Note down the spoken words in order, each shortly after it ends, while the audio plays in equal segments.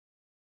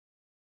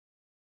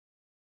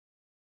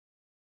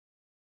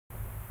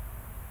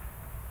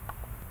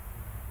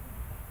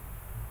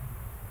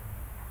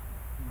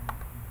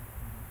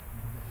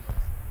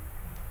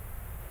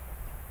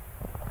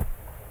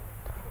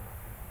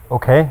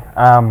Okay,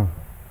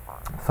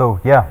 so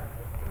yeah,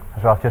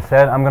 as Ralph just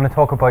said, I'm going to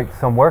talk about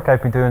some work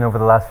I've been doing over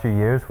the last few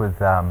years with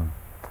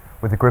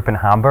a group in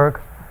Hamburg.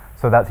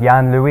 So that's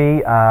Jan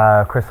Louis,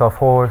 Christoph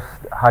Horst,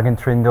 Hagen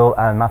Trindle,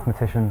 and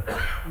mathematician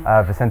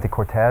Vicente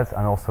Cortez,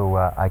 and also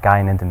a guy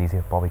in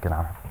Indonesia, Bobby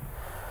Ganara.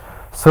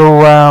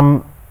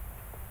 So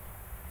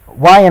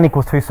why n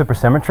equals 2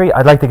 supersymmetry?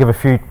 I'd like to give a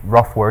few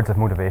rough words of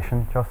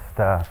motivation. Just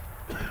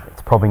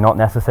it's probably not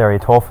necessary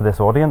at all for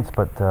this audience,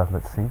 but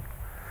let's see.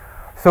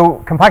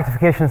 So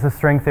compactifications of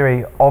string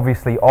theory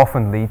obviously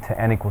often lead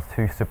to n equals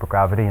 2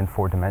 supergravity in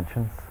 4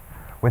 dimensions,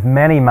 with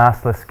many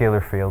massless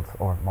scalar fields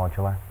or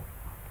moduli.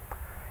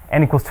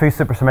 N equals 2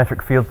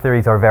 supersymmetric field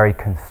theories are very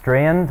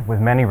constrained, with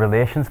many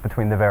relations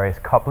between the various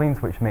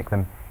couplings, which make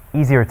them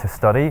easier to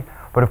study.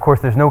 But of course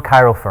there's no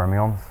chiral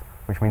fermions,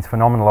 which means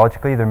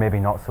phenomenologically they're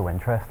maybe not so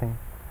interesting,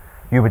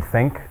 you would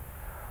think.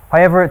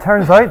 However, it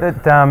turns out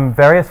that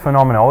various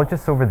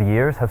phenomenologists over the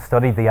years have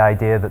studied the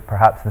idea that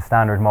perhaps the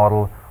standard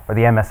model, or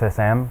the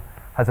MSSM,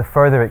 has a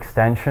further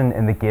extension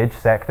in the gauge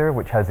sector,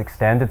 which has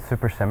extended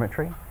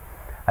supersymmetry.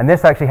 And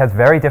this actually has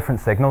very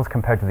different signals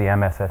compared to the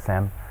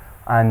MSSM.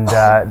 And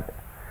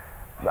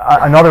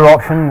another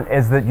option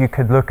is that you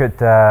could look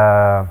at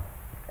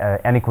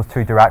n equals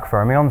 2 Dirac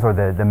fermions, or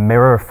the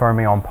mirror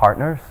fermion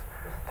partners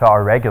to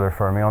our regular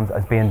fermions,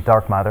 as being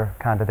dark matter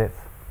candidates.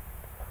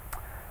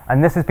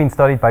 And this has been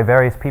studied by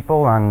various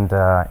people, and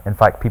in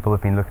fact people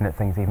have been looking at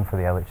things even for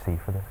the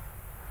LHC for this.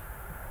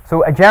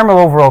 So a general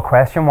overall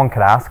question one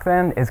could ask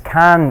then is,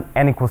 can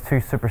n equals 2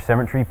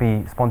 supersymmetry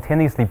be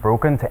spontaneously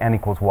broken to n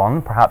equals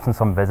 1, perhaps in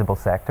some visible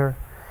sector,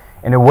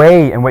 in a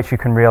way in which you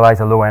can realize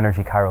a low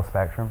energy chiral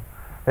spectrum?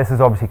 This is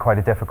obviously quite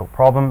a difficult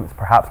problem. It's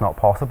perhaps not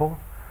possible.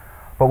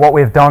 But what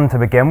we've done to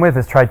begin with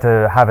is try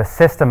to have a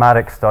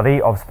systematic study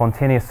of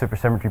spontaneous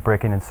supersymmetry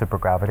breaking in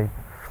supergravity.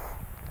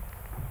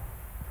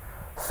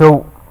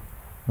 So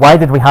why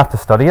did we have to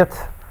study it?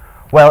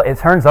 Well, it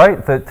turns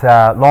out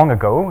that long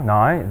ago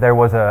now, there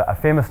was a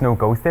famous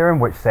no-go theorem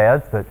which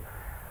said that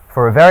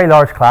for a very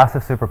large class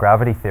of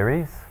supergravity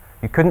theories,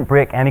 you couldn't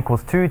break n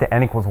equals 2 to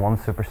n equals 1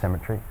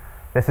 supersymmetry.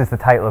 This is the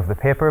title of the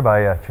paper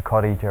by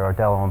Ciccotti,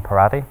 Girardello, and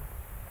Parati.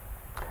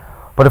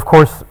 But of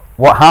course,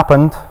 what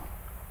happened,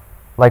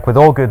 like with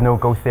all good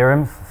no-go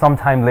theorems,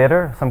 sometime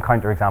later, some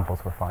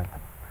counterexamples were found.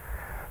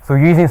 So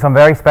using some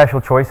very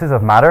special choices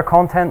of matter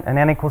content in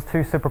n equals 2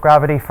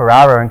 supergravity,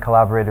 Ferrara and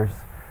collaborators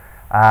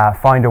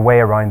found a way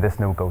around this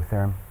no-go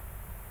theorem.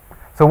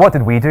 So what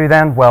did we do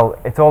then? Well,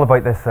 it's all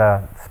about this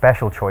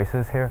special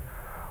choices here.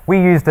 We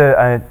used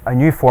a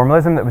new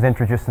formalism that was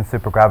introduced in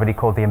supergravity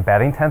called the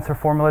embedding tensor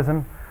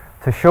formalism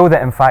to show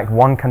that in fact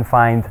one can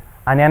find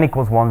an n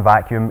equals 1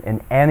 vacuum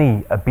in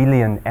any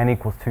abelian n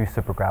equals 2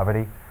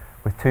 supergravity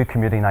with 2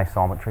 commuting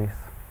isometries.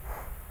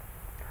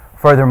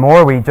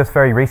 Furthermore, we just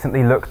very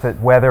recently looked at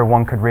whether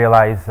one could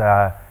realize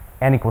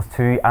n equals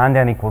 2 and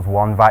n equals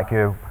 1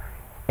 vacuum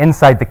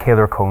inside the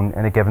Kähler cone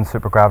in a given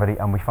supergravity,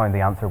 and we found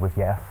the answer was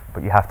yes,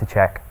 but you have to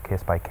check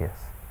case by case.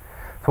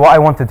 So what I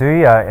want to do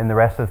in the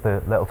rest of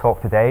the little talk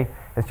today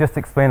is just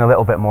explain a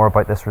little bit more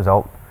about this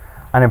result.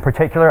 And in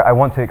particular, I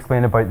want to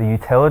explain about the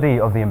utility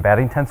of the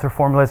embedding tensor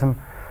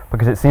formalism,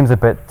 because it seems a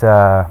bit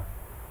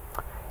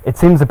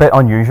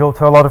unusual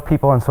to a lot of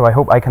people, and so I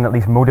hope I can at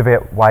least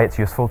motivate why it's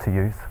useful to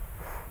use.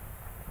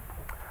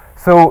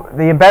 So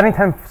the embedding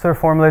tensor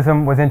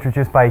formalism was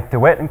introduced by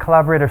DeWitt and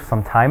collaborators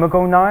some time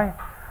ago now.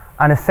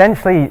 And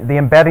essentially, the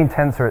embedding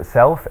tensor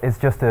itself is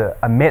just a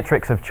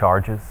matrix of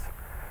charges.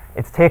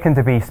 It's taken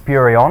to be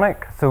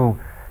spurionic, so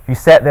you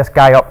set this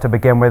guy up to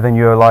begin with and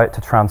you allow it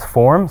to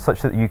transform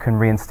such that you can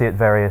reinstate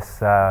various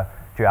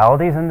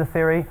dualities in the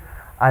theory,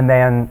 and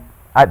then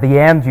at the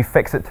end you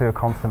fix it to a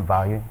constant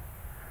value.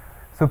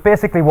 So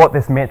basically what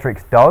this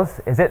matrix does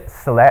is it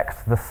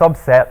selects the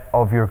subset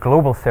of your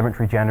global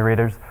symmetry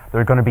generators that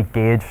are going to be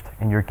gauged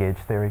in your gauge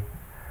theory.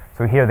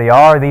 So here they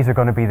are, these are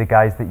going to be the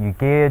guys that you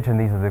gauge, and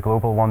these are the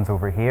global ones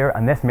over here,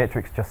 and this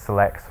matrix just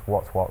selects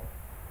what's what.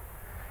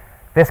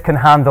 This can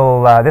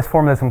handle, this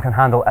formalism can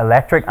handle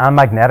electric and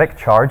magnetic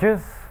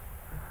charges,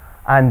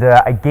 and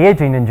a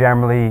gauging in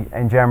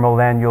general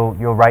then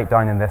you'll write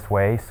down in this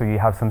way. So you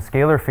have some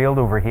scalar field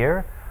over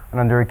here, and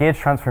under a gauge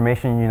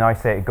transformation you now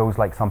say it goes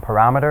like some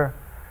parameter,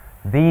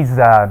 these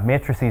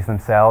matrices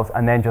themselves,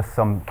 and then just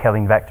some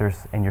killing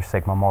vectors in your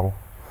sigma model,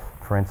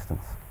 for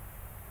instance.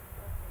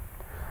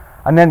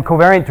 And then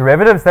covariant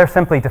derivatives, they're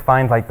simply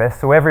defined like this.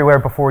 So everywhere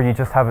before you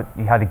just have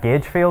you had a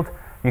gauge field,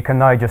 you can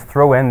now just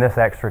throw in this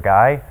extra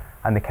guy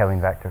and the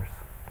killing vectors.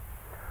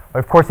 But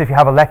of course, if you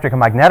have electric and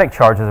magnetic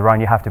charges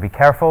around, you have to be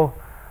careful.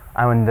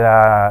 And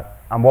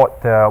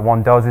what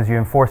one does is you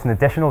enforce an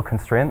additional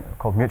constraint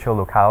called mutual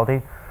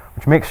locality,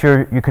 which makes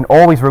sure you can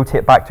always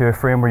rotate back to a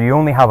frame where you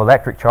only have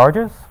electric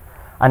charges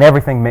and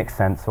everything makes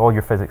sense. All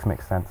your physics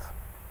makes sense.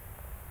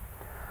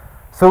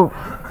 So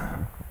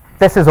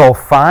this is all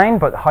fine,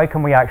 but how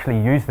can we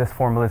actually use this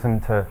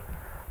formalism to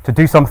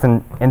do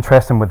something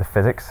interesting with the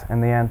physics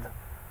in the end?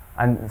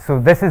 And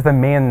so this is the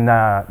main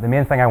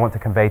thing I want to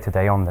convey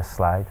today on this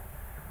slide.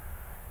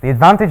 The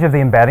advantage of the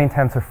embedding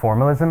tensor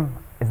formalism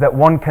is that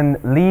one can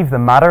leave the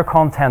matter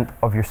content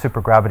of your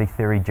supergravity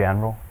theory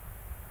general.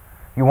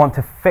 You want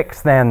to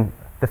fix then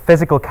the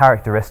physical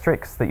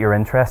characteristics that you're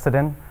interested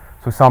in,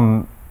 so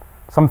some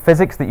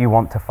physics that you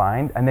want to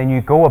find, and then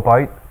you go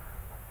about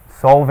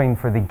solving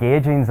for the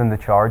gaugings and the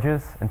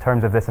charges in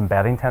terms of this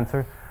embedding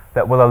tensor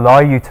that will allow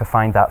you to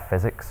find that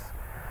physics.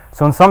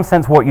 So in some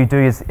sense what you do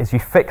is you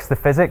fix the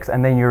physics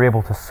and then you're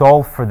able to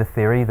solve for the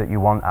theory that you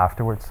want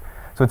afterwards.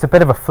 So it's a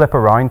bit of a flip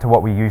around to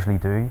what we usually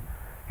do.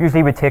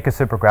 Usually we take a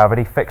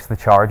supergravity, fix the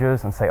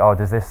charges and say, oh,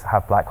 does this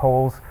have black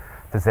holes?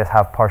 Does this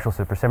have partial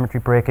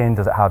supersymmetry breaking?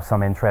 Does it have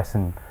some interest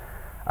in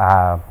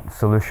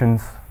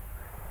solutions?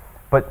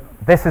 But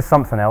this is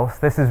something else.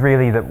 This is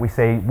really that we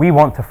say we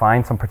want to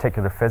find some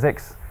particular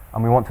physics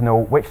and we want to know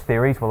which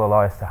theories will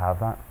allow us to have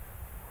that.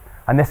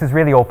 And this is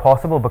really all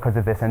possible because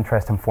of this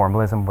interest in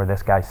formalism where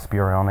this guy's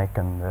spurionic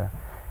and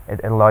it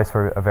allows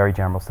for a very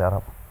general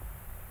setup.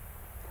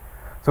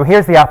 So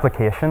here's the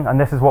application, and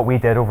this is what we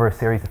did over a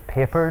series of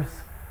papers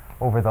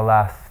over the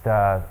last,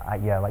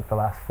 like the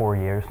last 4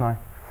 years now.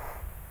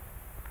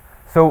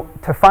 So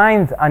to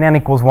find an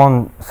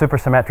n=1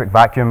 supersymmetric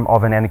vacuum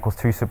of an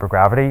n=2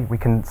 supergravity, we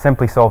can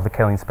simply solve the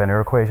Killing-Spinner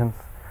equations.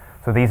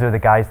 So these are the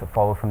guys that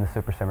follow from the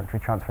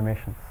supersymmetry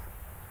transformations.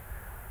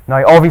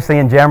 Now, obviously,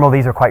 in general,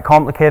 these are quite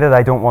complicated.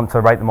 I don't want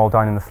to write them all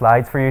down in the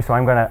slides for you, so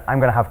I'm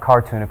gonna have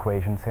cartoon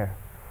equations here.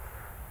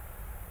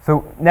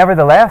 So,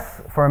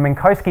 nevertheless, for a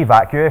Minkowski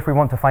vacuum, if we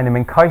want to find a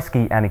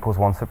Minkowski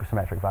n=1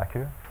 supersymmetric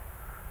vacuum,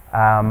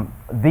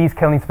 these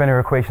Killing-Spinner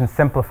equations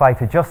simplify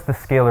to just the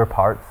scalar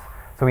parts.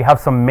 So we have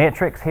some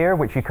matrix here,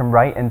 which you can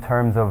write in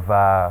terms of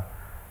the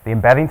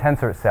embedding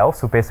tensor itself,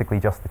 so basically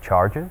just the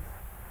charges.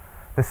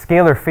 The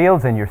scalar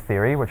fields in your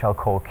theory, which I'll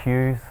call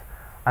Q's,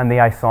 and the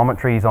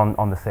isometries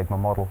on the sigma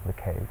model, the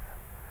K's.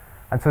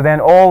 And so then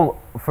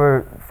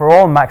for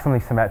all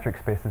maximally symmetric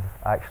spaces,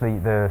 actually,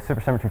 the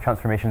supersymmetry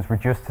transformations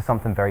reduce to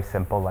something very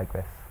simple like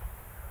this.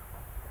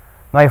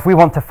 Now, if we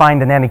want to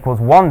find an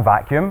n=1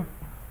 vacuum,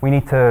 we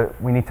need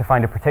to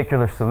find a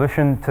particular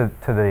solution to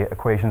the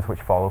equations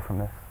which follow from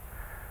this.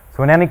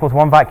 So an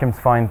n=1 vacuum is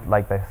found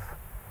like this.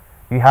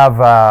 You have,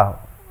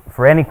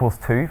 for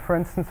n=2, for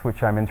instance,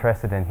 which I'm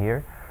interested in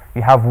here,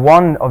 you have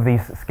one of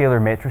these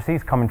scalar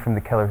matrices coming from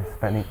the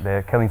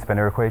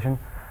Killing-Spinner equation,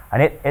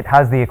 and it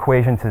has the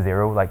equation to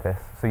 0 like this.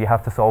 So you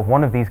have to solve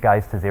one of these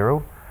guys to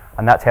 0,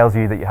 and that tells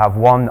you that you have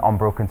one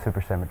unbroken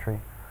supersymmetry.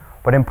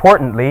 But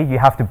importantly, you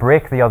have to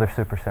break the other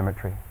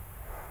supersymmetry.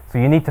 So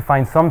you need to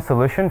find some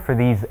solution for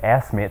these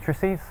S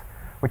matrices,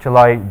 which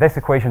allow this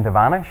equation to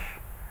vanish,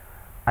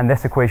 and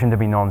this equation to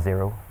be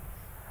non-zero.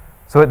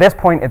 So at this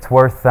point, it's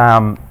worth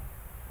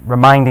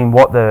reminding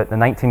what the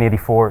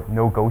 1984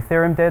 no-go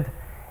theorem did.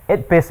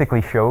 It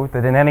basically showed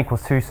that in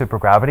n=2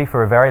 supergravity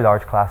for a very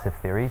large class of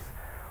theories,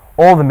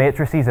 all the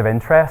matrices of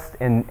interest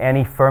in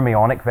any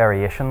fermionic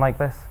variation like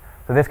this,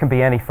 so this can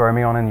be any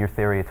fermion in your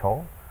theory at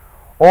all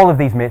of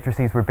these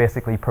matrices were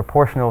basically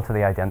proportional to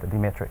the identity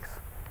matrix,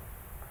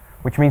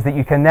 which means that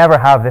you can never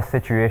have this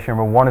situation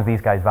where one of these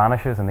guys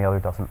vanishes and the other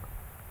doesn't.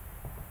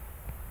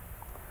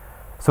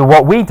 So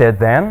what we did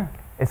then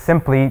is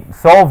simply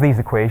solve these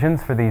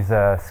equations for these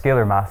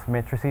scalar mass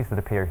matrices that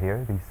appear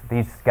here.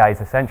 These guys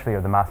essentially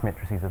are the mass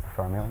matrices of the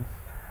fermions.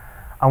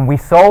 And we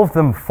solved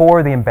them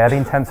for the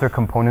embedding tensor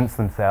components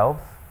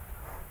themselves,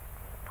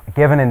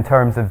 given in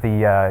terms of the,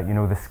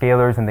 the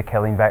scalars and the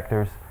Killing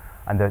vectors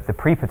and the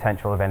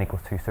pre-potential of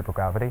n=2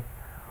 supergravity.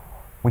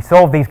 We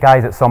solved these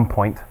guys at some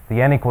point,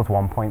 the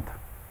n=1 point.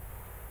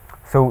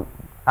 So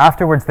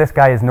afterwards, this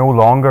guy is no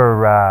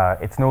longer,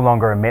 it's no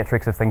longer a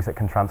matrix of things that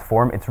can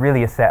transform. It's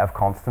really a set of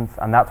constants,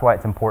 and that's why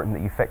it's important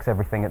that you fix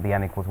everything at the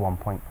n=1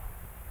 point.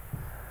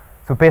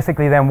 So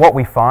basically then what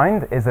we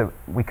found is that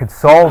we could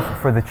solve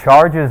for the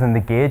charges and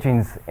the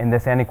gaugings in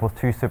this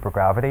n=2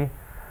 supergravity,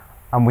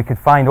 and we could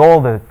find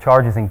all the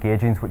charges and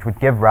gaugings which would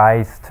give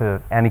rise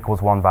to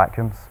n=1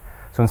 vacuums.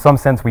 So in some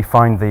sense we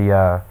found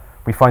the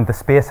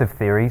space of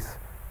theories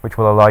which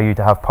will allow you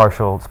to have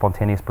partial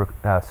spontaneous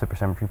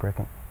supersymmetry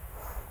breaking.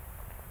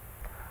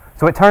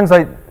 So it turns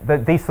out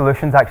that these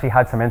solutions actually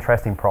had some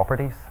interesting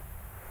properties.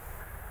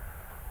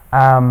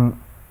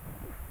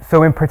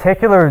 So in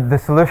particular, the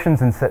solutions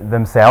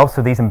themselves,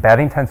 so these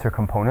embedding tensor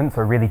components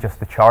are really just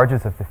the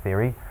charges of the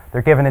theory.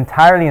 They're given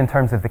entirely in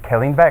terms of the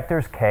Killing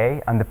vectors,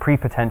 K, and the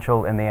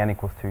pre-potential in the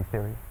n=2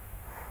 theory.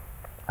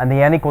 And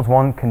the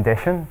n=1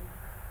 condition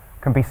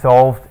can be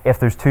solved if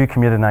there's two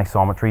commuted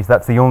isometries.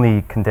 That's the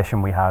only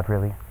condition we had,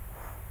 really.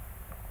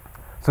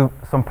 So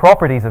some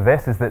properties of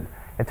this is that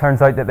it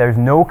turns out that there's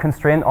no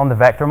constraint on the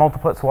vector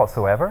multiplets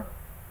whatsoever.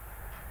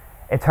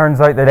 It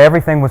turns out that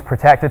everything was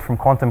protected from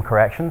quantum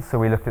corrections, so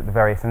we looked at the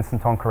various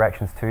instanton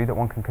corrections too that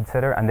one can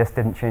consider, and this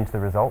didn't change the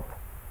result.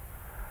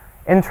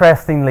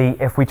 Interestingly,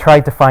 if we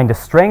tried to find a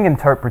string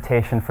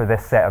interpretation for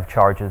this set of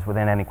charges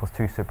within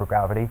n=2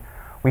 supergravity,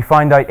 we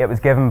found out it was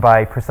given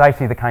by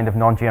precisely the kind of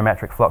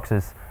non-geometric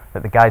fluxes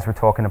that the guys were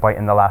talking about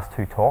in the last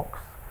two talks.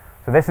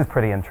 So this is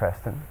pretty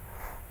interesting.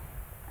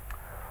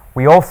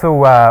 We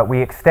also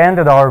we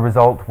extended our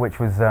result, which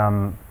was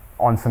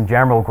on some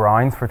general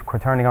grounds for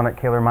quaternion ionic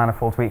Kähler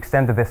manifolds. We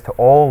extended this to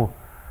all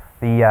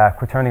the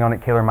quaternion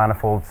ionic Kähler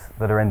manifolds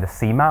that are in the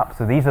C map.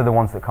 So these are the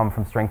ones that come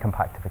from string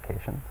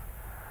compactifications.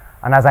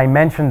 And as I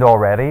mentioned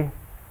already,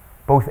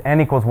 both n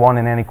equals 1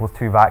 and n equals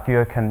 2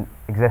 vacua can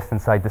exist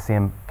inside the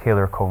same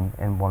Kähler cone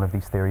in one of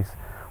these theories,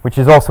 which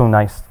is also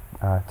nice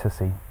to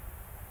see.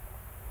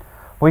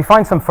 We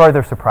find some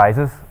further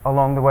surprises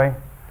along the way.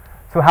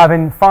 So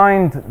having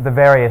found the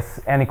various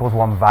n equals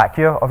 1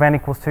 vacua of n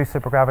equals 2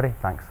 supergravity,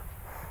 thanks.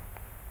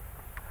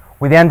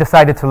 We then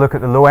decided to look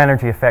at the low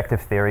energy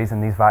effective theories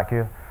in these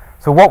vacua.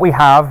 So what we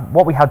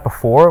had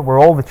before were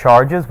all the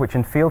charges which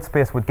in field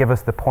space would give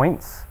us the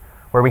points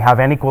where we have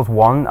n equals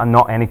 1 and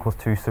not n equals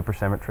 2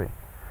 supersymmetry.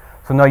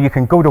 So now you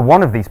can go to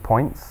one of these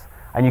points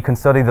and you can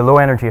study the low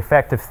energy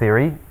effective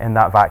theory in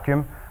that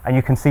vacuum and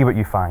you can see what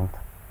you find.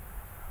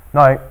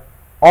 Now,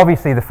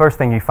 obviously the first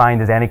thing you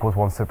find is n equals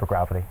 1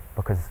 supergravity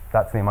because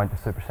that's the amount of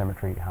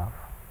supersymmetry you have.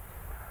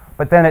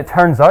 But then it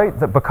turns out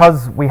that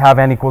because we have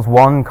n equals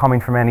 1 coming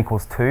from n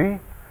equals 2,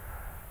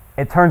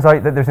 it turns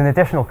out that there's an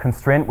additional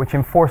constraint which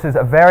enforces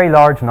a very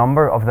large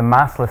number of the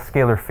massless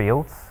scalar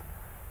fields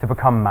to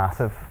become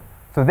massive.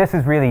 So this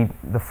is really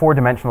the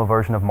four-dimensional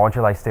version of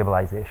moduli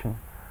stabilization.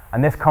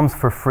 And this comes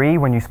for free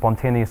when you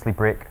spontaneously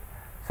break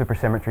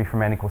supersymmetry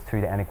from n equals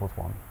 2 to n equals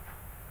 1.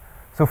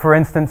 So for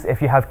instance,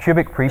 if you have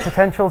cubic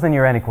prepotentials in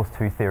your n equals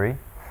 2 theory,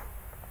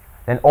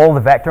 then all the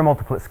vector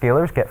multiplet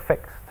scalars get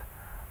fixed.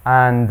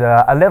 And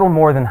a little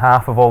more than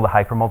half of all the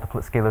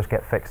hypermultiplet scalars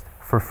get fixed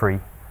for free.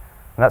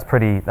 And that's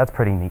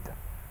pretty neat.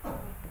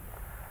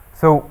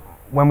 So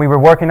when we were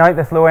working out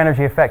this low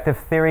energy effective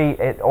theory,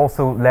 it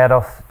also led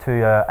us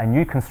to a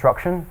new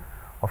construction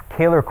of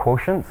Kähler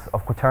quotients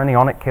of quaternion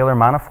ionic Kähler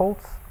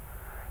manifolds.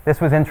 This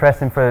was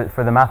interesting for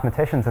the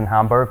mathematicians in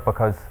Hamburg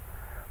because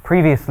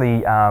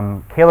previously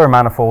Kähler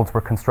manifolds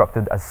were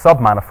constructed as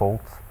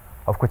submanifolds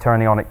of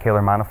quaternion ionic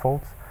Kähler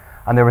manifolds,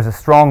 and there was a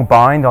strong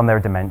bound on their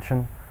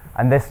dimension,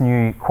 and this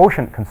new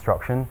quotient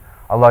construction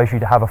allows you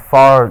to have a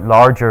far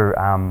larger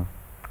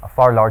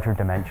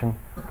dimension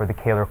for the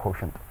Kähler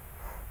quotient.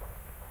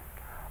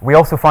 We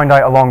also found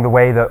out along the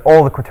way that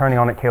all the quaternion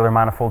ionic Kähler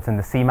manifolds in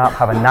the C map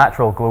have a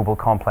natural global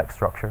complex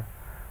structure,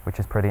 which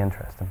is pretty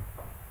interesting.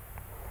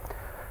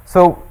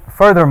 So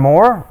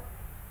furthermore,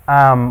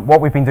 what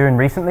we've been doing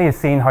recently is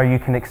seeing how you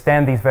can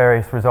extend these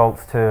various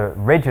results to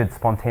rigid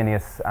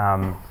spontaneous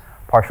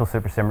partial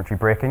supersymmetry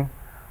breaking.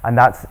 And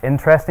that's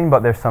interesting,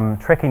 but there's some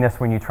trickiness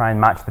when you try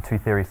and match the two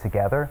theories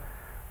together,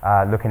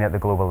 looking at the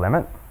global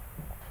limit.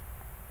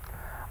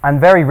 And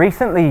very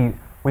recently,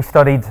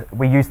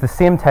 we used the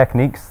same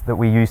techniques that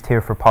we used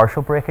here for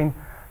partial breaking,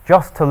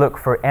 just to look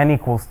for n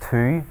equals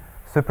 2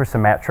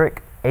 supersymmetric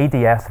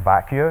ADS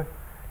vacua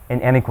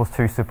in n equals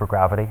 2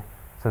 supergravity.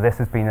 So this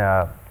has been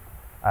a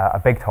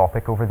big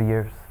topic over the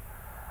years.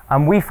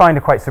 And we find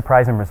a quite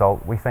surprising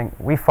result, we think.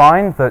 We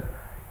find that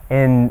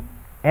in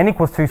n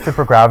equals 2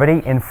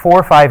 supergravity in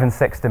 4, 5, and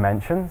 6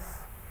 dimensions,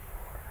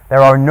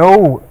 there are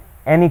no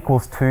n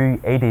equals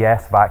 2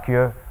 ADS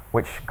vacua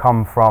which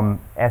come from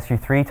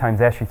SU3 times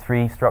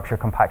SU3 structure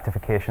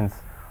compactifications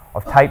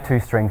of type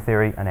 2 string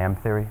theory and M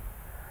theory.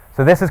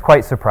 So this is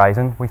quite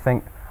surprising, we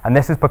think, and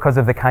this is because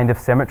of the kind of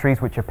symmetries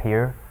which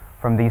appear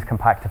from these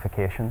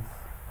compactifications.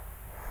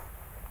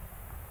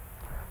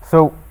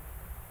 So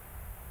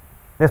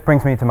this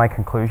brings me to my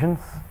conclusions.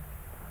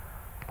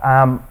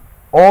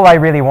 All I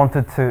really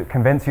wanted to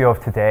convince you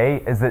of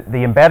today is that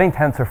the embedding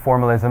tensor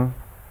formalism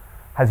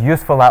has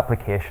useful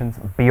applications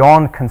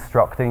beyond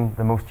constructing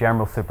the most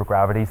general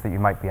supergravities that you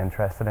might be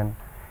interested in.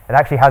 It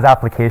actually has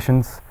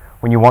applications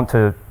when you want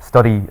to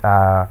study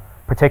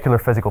particular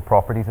physical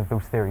properties of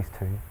those theories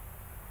too.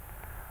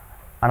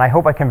 And I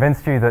hope I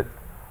convinced you that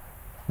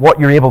what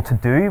you're able to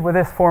do with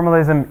this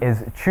formalism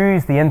is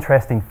choose the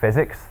interesting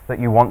physics that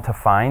you want to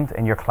find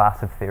in your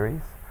class of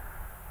theories,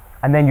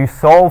 and then you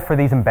solve for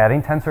these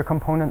embedding tensor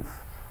components,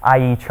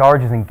 i.e.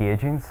 charges and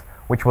gaugings,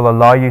 which will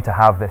allow you to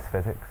have this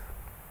physics.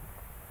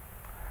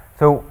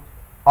 So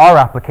our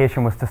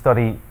application was to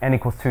study n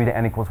equals 2 to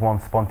n equals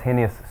 1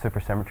 spontaneous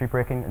supersymmetry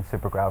breaking in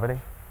supergravity.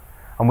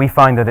 And we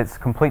find that it's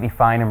completely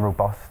fine and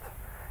robust.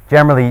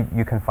 Generally,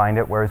 you can find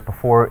it, whereas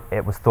before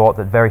it was thought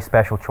that very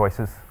special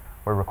choices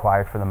were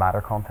required for the matter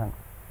content.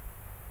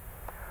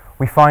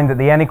 We find that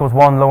the n equals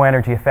 1 low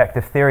energy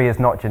effective theory is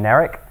not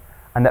generic,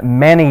 and that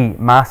many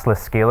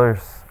massless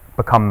scalars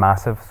become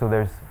massive. So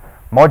there's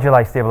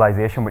moduli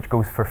stabilization, which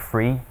goes for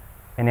free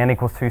in n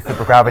equals 2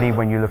 supergravity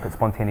when you look at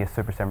spontaneous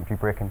supersymmetry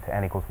breaking to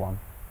n equals 1.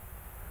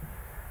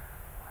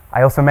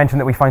 I also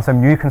mentioned that we find some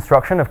new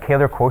construction of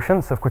Kähler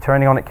quotients of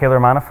quaternion ionic Kähler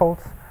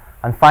manifolds.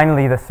 And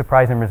finally, this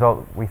surprising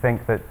result, we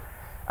think that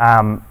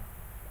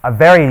a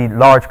very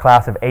large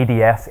class of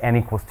ADS n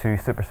equals 2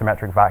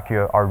 supersymmetric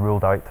vacua are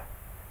ruled out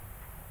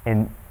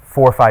in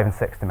 4, 5, and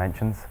 6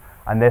 dimensions.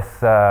 And this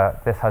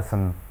has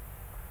some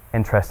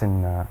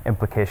interesting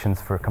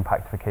implications for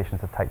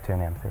compactifications of type 2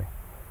 and M theory.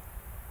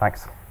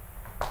 Thanks.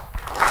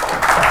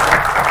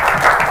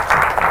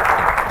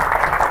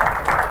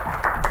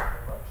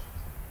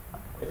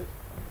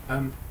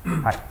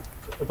 Hi.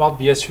 about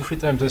the SU3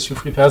 times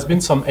SU3, there has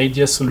been some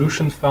ADS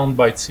solution found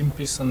by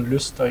Zimpis and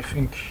Lust, I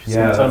think.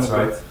 Yeah, some that's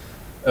time ago.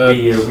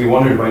 right. We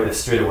wondered about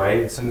this straight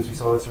away as soon as we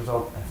saw this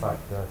result. In fact,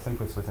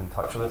 Zimpis was in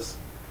touch with us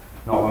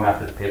not long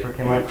after the paper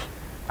came out.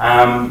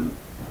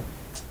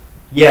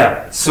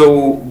 Yeah, so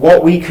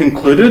what we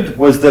concluded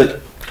was that,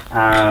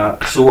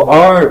 so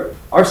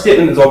our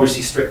statement is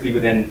obviously strictly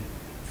within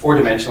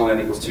 4-dimensional n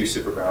equals 2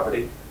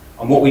 supergravity.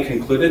 And what we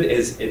concluded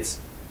is it's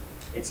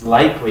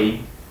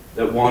likely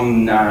that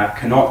one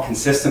cannot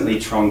consistently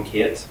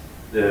truncate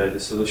the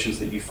solutions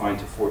that you find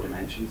to 4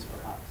 dimensions,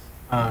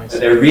 perhaps.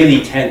 They're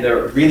really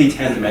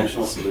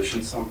 10-dimensional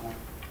solutions somehow.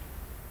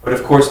 But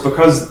of course,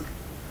 because,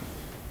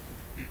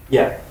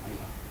 yeah.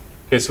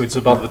 Okay, so it's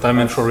about the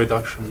dimensional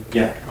reduction.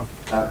 Yeah,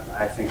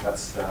 I think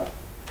that's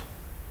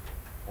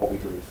what we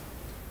believe.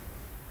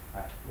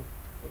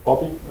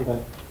 Bobby?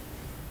 Okay.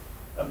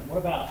 What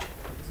about,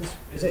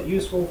 is it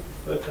useful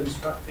for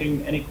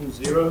constructing n equals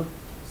 0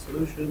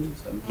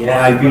 solutions?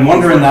 Yeah, I've been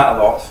wondering that a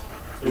lot.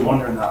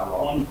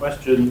 One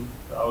question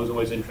that I was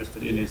always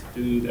interested in is,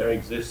 do there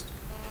exist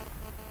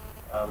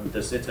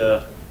de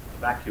Sitter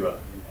vacua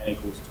in n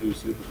equals 2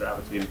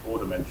 supergravity in 4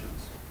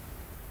 dimensions?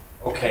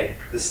 Okay,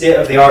 the state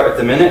of the art at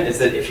the minute is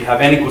that if you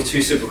have n equals 2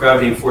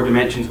 supergravity in 4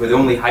 dimensions with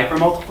only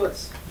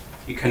hypermultiplets,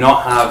 you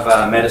cannot have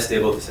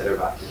metastable de Sitter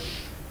vacuum.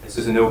 This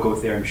is a no-go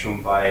theorem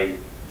shown by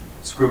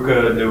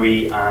Skruke,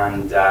 Louis,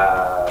 and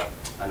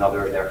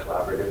another of their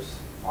collaborators,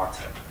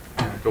 Marta.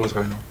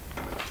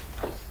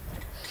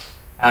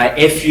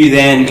 If you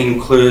then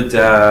include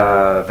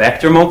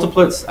vector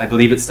multiplets, I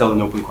believe it's still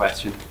an open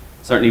question.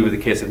 Certainly with the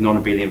case of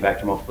non-abelian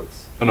vector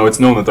multiplets. Oh, no, it's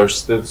known that there's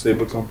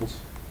stable examples.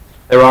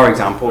 There are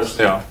examples?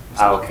 Yeah.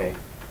 Okay.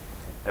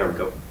 There we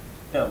go.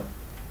 Yeah.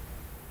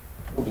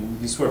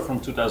 These were from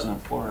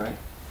 2004, right?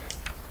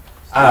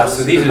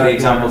 So these are the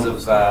examples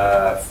of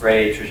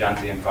Frey,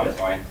 Trajanti, and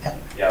Prampoin.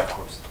 Yeah, of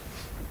course.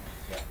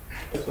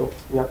 So,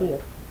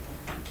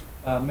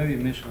 yeah. Maybe you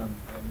mentioned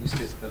in this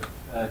case, but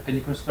can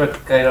you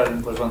construct chiral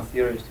n+1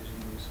 theories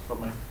using this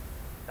problem?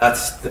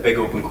 That's the big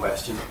open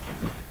question.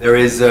 There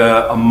is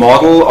a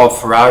model of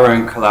Ferrara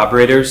and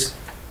collaborators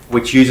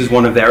which uses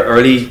one of their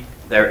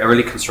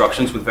early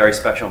constructions with very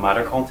special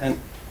matter content,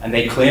 and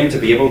they claim to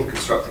be able to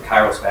construct a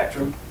chiral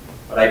spectrum.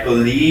 But I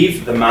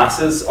believe the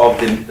masses of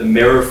the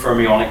mirror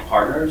fermionic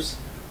partners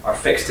are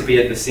fixed to be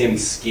at the same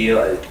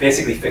scale,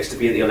 basically fixed to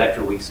be at the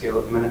electroweak scale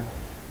at the minute,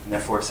 and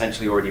therefore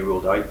essentially already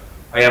ruled out.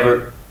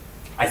 However,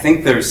 I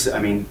think there's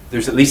at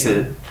least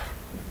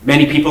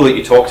many people that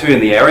you talk to in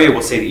the area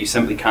will say that you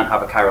simply can't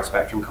have a chiral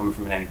spectrum coming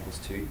from an n equals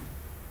 2.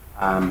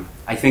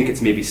 I think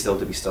it's maybe still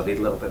to be studied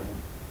a little bit more.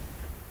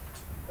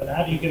 But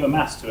how do you give a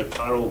mass to a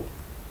chiral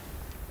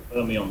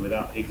fermion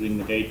without Higgsing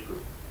the gauge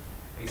group?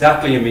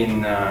 Exactly. I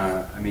mean,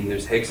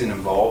 there's Higgsing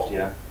involved,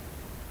 yeah,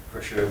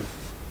 for sure.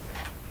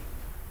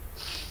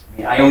 I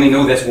mean, I only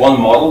know this one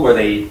model where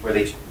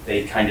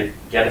they kind of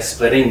get a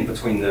splitting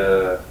between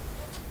the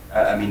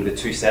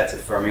two sets of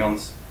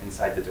fermions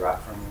inside the Dirac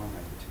fermion,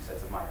 like the two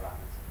sets of Majoranas.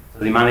 So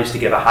they managed to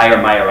give a higher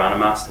Majorana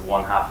mass to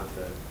 1/2 of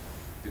the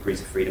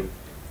degrees of freedom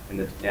in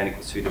the n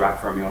equals 2 Dirac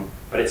fermion,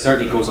 but it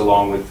certainly goes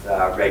along with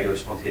regular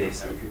spontaneous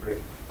symmetry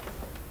break.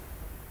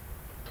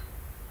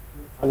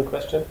 Final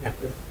question?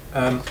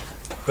 Yeah.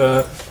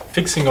 The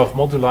fixing of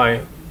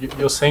moduli,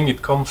 you're saying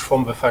it comes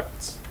from the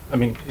fact, I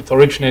mean, it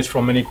originates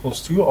from n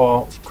equals 2,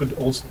 or could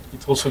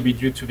it also be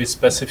due to the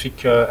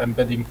specific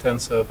embedding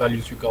tensor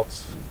values you got?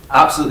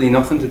 Absolutely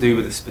nothing to do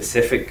with the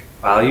specific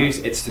values.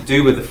 It's to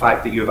do with the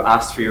fact that you have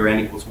asked for your n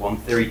equals 1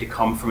 theory to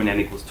come from an n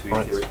equals 2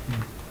 right. theory.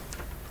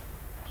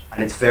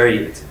 And it's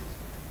very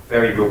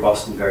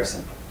robust and very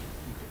simple.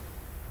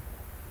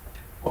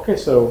 Okay,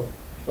 so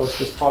that was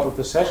this part of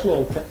the session,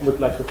 and would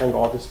like to thank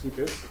all the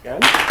speakers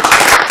again.